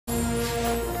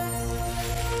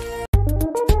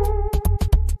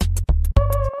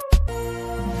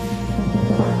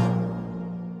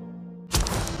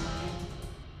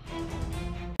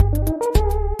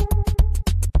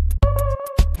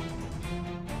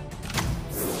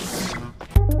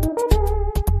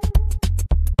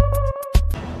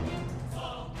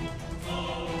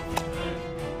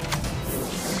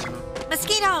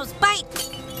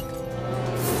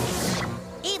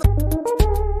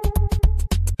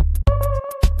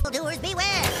Viewers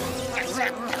beware!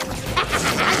 I'm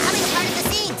coming part of the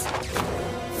scenes!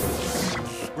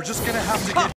 We're just gonna have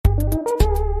to get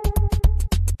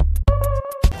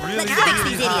really, Let's fix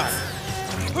really these idiots!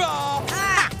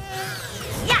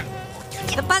 Yeah!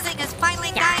 The buzzing is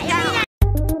finally dying down!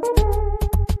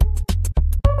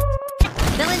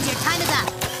 Villains, your time is up!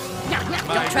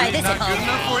 Don't try this at home!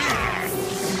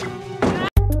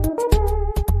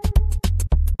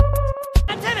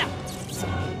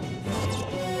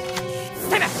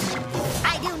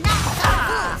 I do not suffer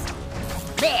fools!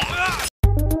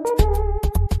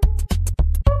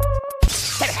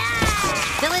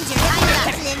 Villains, your time is up!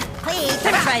 Please,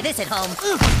 don't try this at home!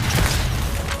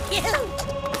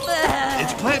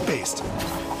 It's plant-based.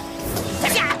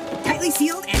 Tightly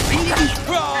sealed and ready to eat.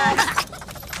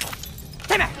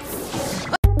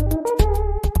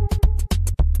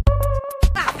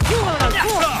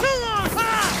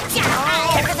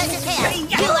 Professor Tail,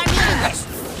 you are meaningless!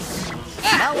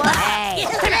 No way!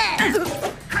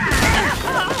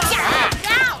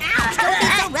 Don't be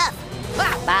so rough!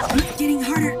 Getting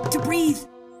harder to breathe.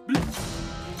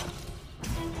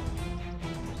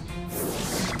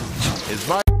 Is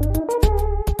my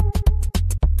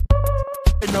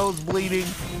nose bleeding?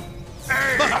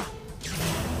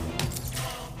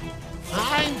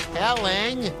 I'm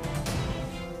telling.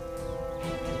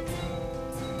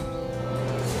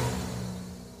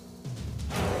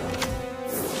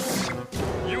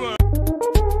 You are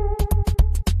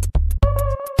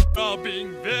all being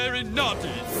very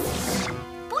naughty.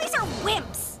 Boys are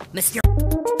wimps! Mr.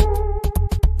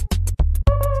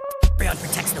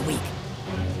 protects the weak.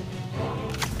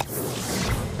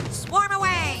 Swarm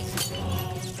away!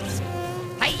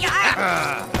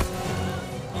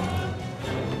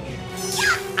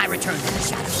 I return to the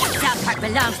shadows. That part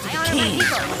belongs to the king.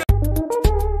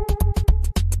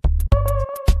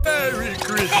 Merry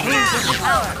Christmas.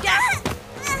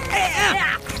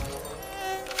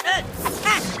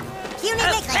 You need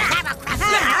Leksey!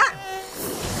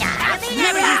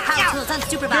 Never use power tools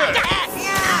unsupervised!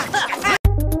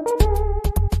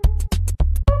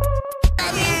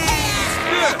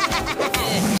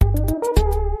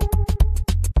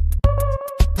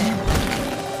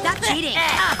 Stop cheating!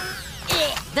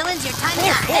 Villains, your time is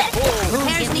up!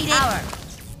 Repairs needed!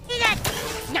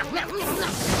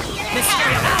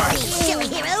 Silly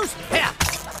heroes!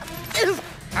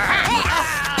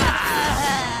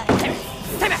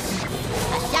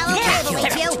 Shallow grave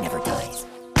awaits you! Never dies.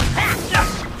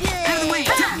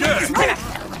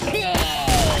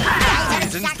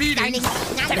 Season's speeding.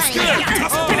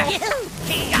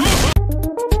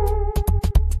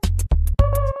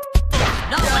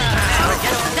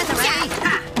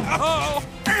 Oh!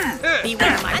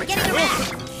 Beware my I'm getting a rat!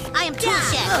 I am tool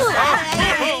shed!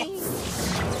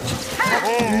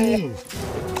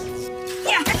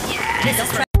 This is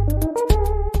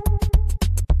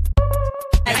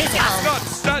Not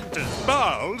Santa's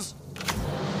balls.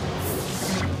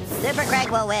 Super Craig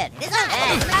will win.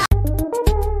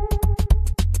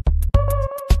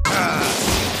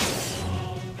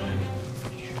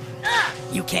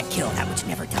 You can't kill that which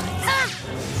never dies.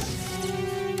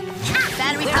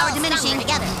 Battery power diminishing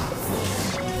together.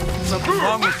 Something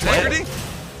wrong with integrity?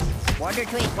 Wonder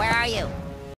Tweak, where are you?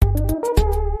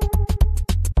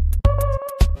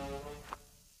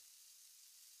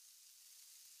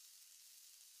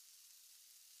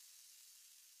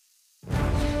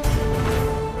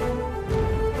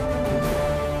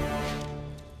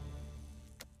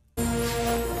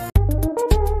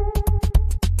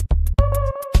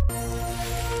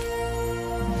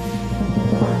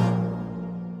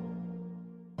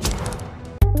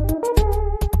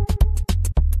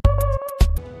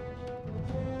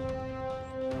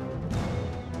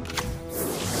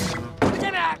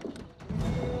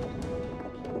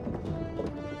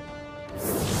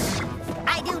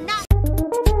 I do not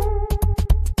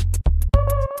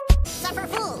suffer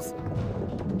fools.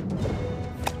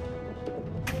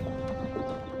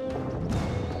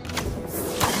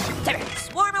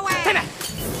 Swarm away!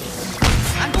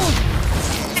 I'm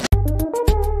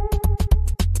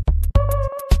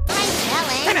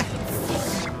telling.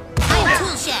 I am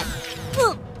tool shed.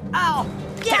 Oh!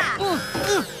 Yeah!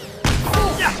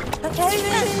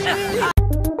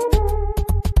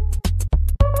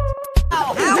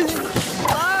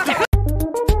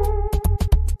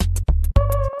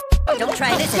 Don't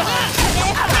try this at home.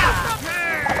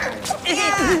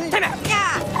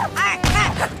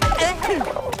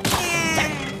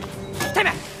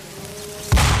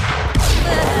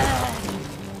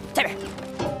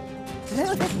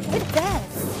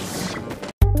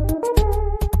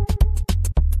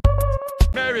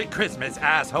 Merry Christmas,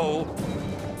 asshole.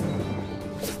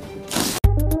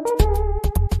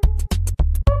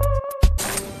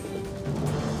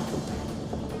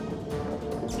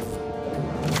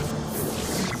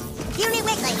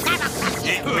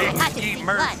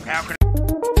 What? How can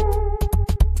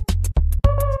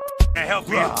I help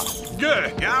you?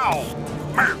 Good. Ow.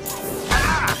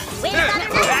 Wait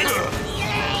about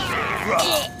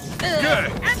Good.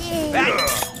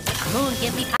 Moon,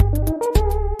 give me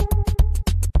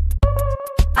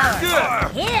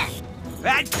Good. here.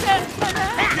 That's it.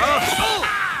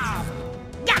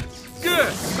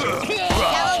 Good.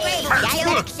 Yellow grade.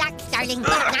 Yellow shock starting, but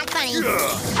not funny.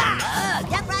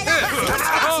 Jump right up.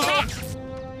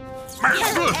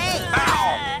 Hey.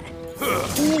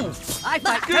 I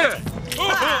fight Good.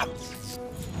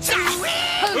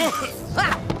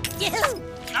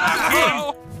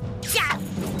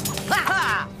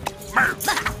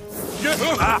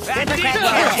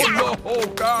 Oh,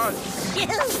 God.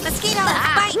 Mosquito,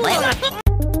 bite! Where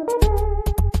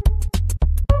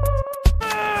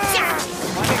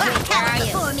are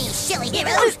you? For me, silly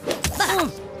heroes.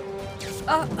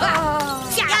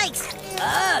 Yikes!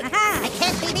 I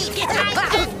can't be beat. I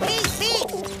can't be beat.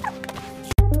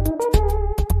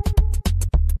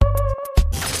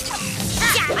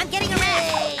 I'm getting around.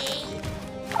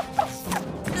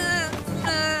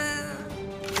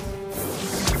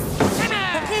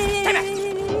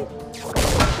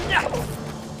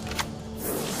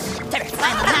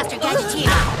 I'm a master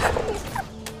gadgeteer.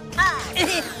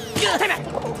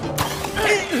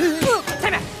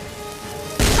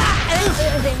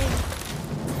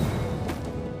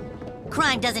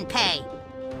 Crime doesn't pay.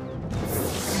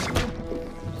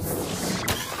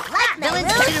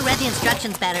 Villains should have read the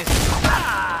instructions better.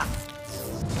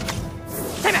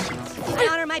 I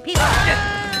honor my people.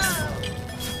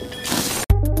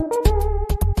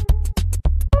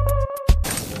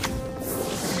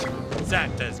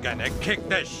 Santa's gonna kick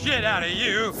the shit out of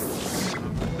you.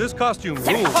 This costume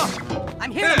rules.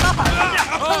 I'm here to help us.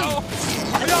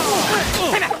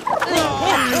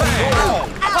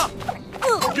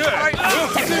 Good.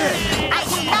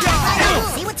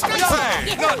 See what strikes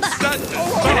you.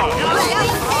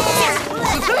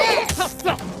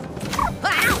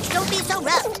 Ouch, don't be so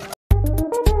rough.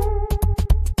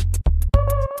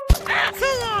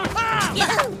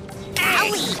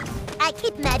 Owie! I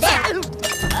keep my back.